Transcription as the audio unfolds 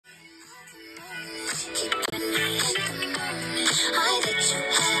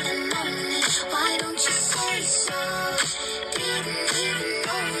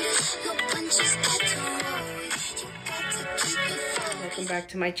back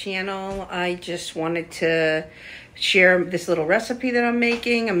to my channel. I just wanted to share this little recipe that I'm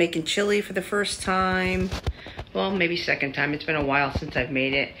making. I'm making chili for the first time. Well, maybe second time. It's been a while since I've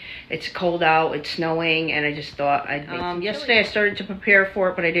made it. It's cold out, it's snowing, and I just thought I'd make some yesterday I started to prepare for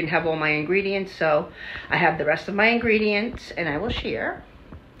it, but I didn't have all my ingredients, so I have the rest of my ingredients, and I will share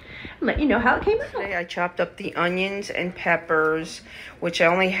and let you know how it came out. Today I chopped up the onions and peppers, which I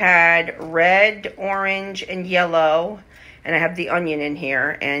only had red, orange, and yellow, and I have the onion in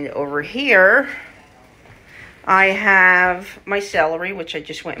here. And over here, I have my celery, which I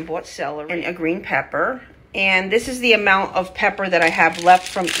just went and bought celery, and a green pepper. And this is the amount of pepper that I have left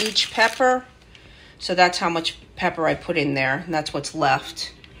from each pepper. So that's how much pepper I put in there. And that's what's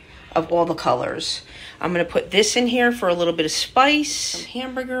left of all the colors. I'm going to put this in here for a little bit of spice. Some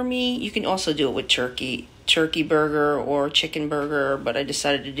hamburger meat. You can also do it with turkey burger or chicken burger. But I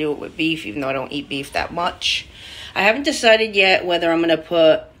decided to do it with beef, even though I don't eat beef that much. I haven't decided yet whether I'm going to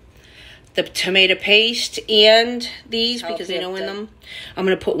put the tomato paste and these because they know in them. I'm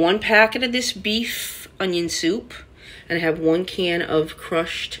going to put 1 packet of this beef onion soup, and I have 1 can of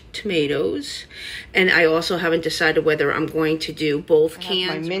crushed tomatoes, and I also haven't decided whether I'm going to do both cans.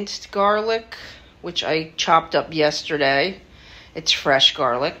 I have my minced garlic, which I chopped up yesterday. It's fresh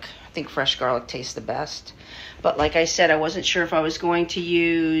garlic. I think fresh garlic tastes the best, but like I said, I wasn't sure if I was going to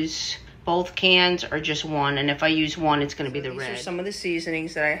use both cans or just one, and if I use one, it's going to be the red. These are some of the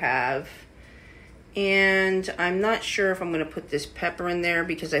seasonings that I have. And I'm not sure if I'm going to put this pepper in there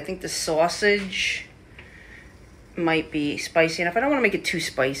because I think the sausage might be spicy enough. I don't want to make it too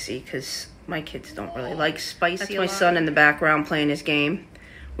spicy because my kids don't really like spicy. That's my son in the background playing his game.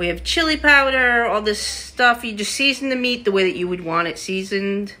 We have chili powder, all this stuff. You just season the meat the way that you would want it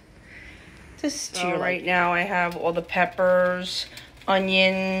seasoned. So right now I have all the peppers,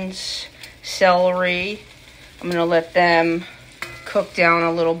 onions, celery. I'm going to let them cook down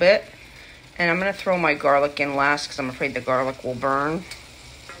a little bit. And I'm going to throw my garlic in last because I'm afraid the garlic will burn.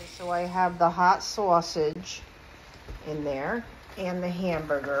 Okay, so I have the hot sausage in there and the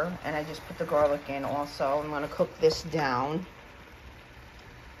hamburger. And I just put the garlic in also. I'm going to cook this down.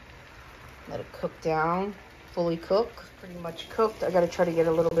 Let it cook down. Fully cook. Pretty much cooked. I got to try to get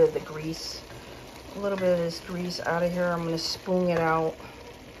a little bit of the grease. A little bit of this grease out of here. I'm going to spoon it out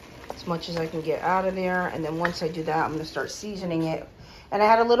as much as I can get out of there. And then once I do that, I'm going to start seasoning it. And I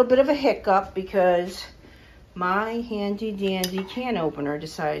had a little bit of a hiccup because my handy dandy can opener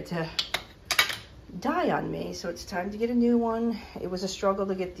decided to die on me. So it's time to get a new one. It was a struggle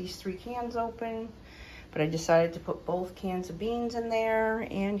to get these 3 cans open, but I decided to put both cans of beans in there,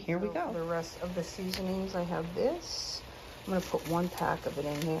 and here we go. For the rest of the seasonings, I have this. I'm gonna put 1 pack of it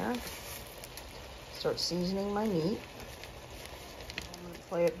in there. Start seasoning my meat. I'm gonna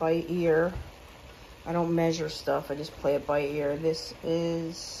play it by ear. I don't measure stuff, I just play it by ear. This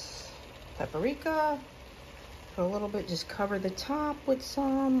is paprika. Put a little bit, just cover the top with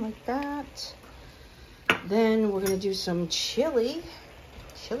some, like that. Then we're gonna do some chili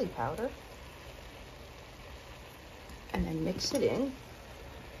powder. And then mix it in.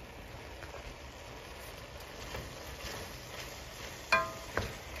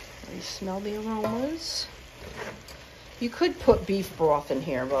 You smell the aromas. You could put beef broth in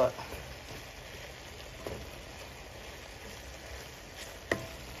here, but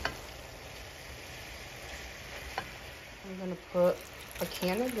I'm going to put a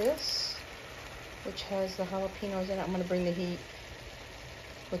can of this, which has the jalapenos in it. I'm going to bring the heat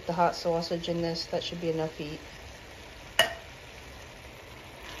with the hot sausage in this. That should be enough heat.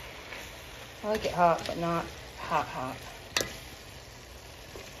 I like it hot, but not hot.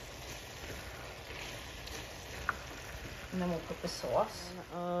 And then we'll put the sauce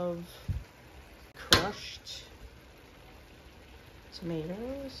of crushed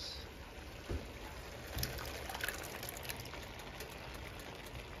tomatoes.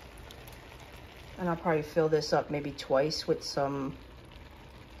 And I'll probably fill this up maybe twice with some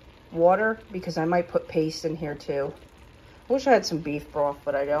water because I might put paste in here too. I wish I had some beef broth,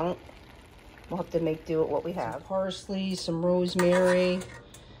 but I don't. We'll have to make do with what we have. Some parsley, some rosemary,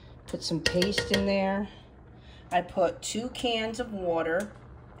 put some paste in there. I put 2 cans of water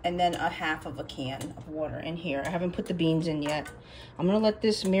and then a half of a can of water in here. I haven't put the beans in yet. I'm gonna let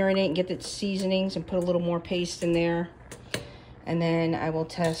this marinate and get its seasonings and put a little more paste in there. And then I will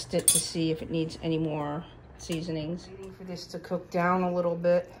test it to see if it needs any more seasonings. I'm waiting for this to cook down a little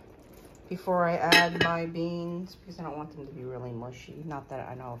bit before I add my beans because I don't want them to be really mushy. Not that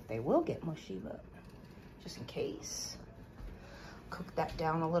I know if they will get mushy, but just in case. Cook that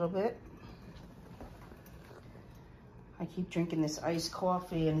down a little bit. I keep drinking this iced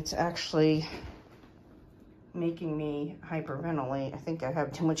coffee and it's actually making me hyperventilate. I think I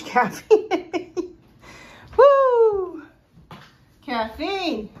have too much caffeine. Woo!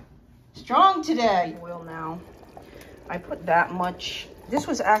 Caffeine! Strong today. Oil now. I put that much. This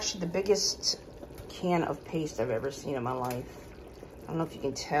was actually the biggest can of paste I've ever seen in my life. I don't know if you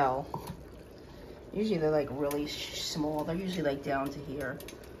can tell. Usually they're like really small. They're usually like down to here.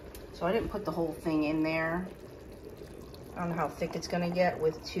 So I didn't put the whole thing in there. I don't know how thick it's gonna get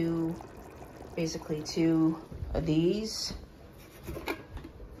with basically two of these.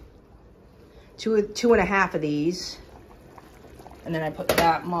 Two and a half of these. And then I put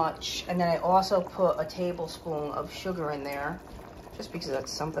that much. And then I also put a tablespoon of sugar in there, just because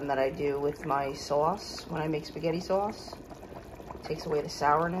that's something that I do with my sauce when I make spaghetti sauce. It takes away the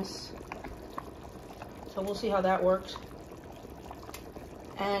sourness. So we'll see how that works.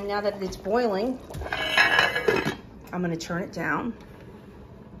 And now that it's boiling, I'm gonna turn it down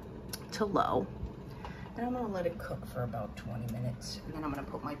to low. And I'm gonna let it cook for about 20 minutes. And then I'm gonna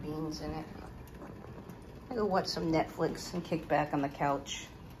put my beans in it. I go watch some Netflix and kick back on the couch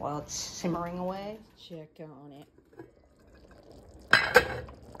while it's simmering away. Check on it.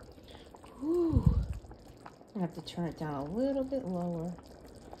 Whew. I have to turn it down a little bit lower.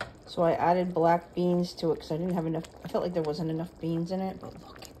 So I added black beans to it because I didn't have enough. I felt like there wasn't enough beans in it, but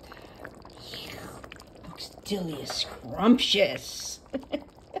look at that. Looks delicious, scrumptious.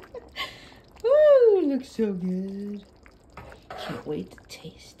 Ooh, looks so good. Can't wait to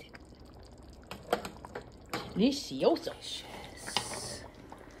taste it. Delicioso.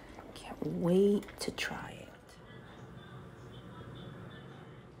 Can't wait to try it.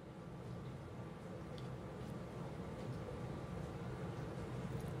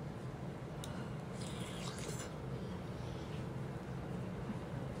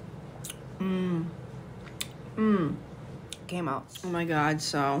 Came out. Oh my God,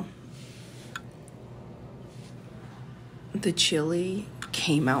 so the chili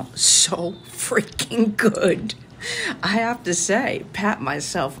came out so freaking good. I have to say, pat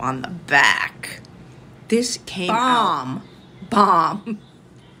myself on the back. This came out bomb.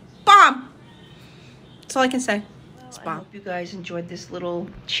 That's all I can say. It's bomb. I hope you guys enjoyed this little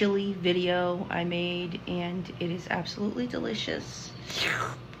chili video I made, and it is absolutely delicious.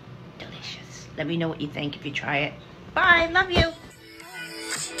 Delicious. Let me know what you think if you try it. Bye, love you.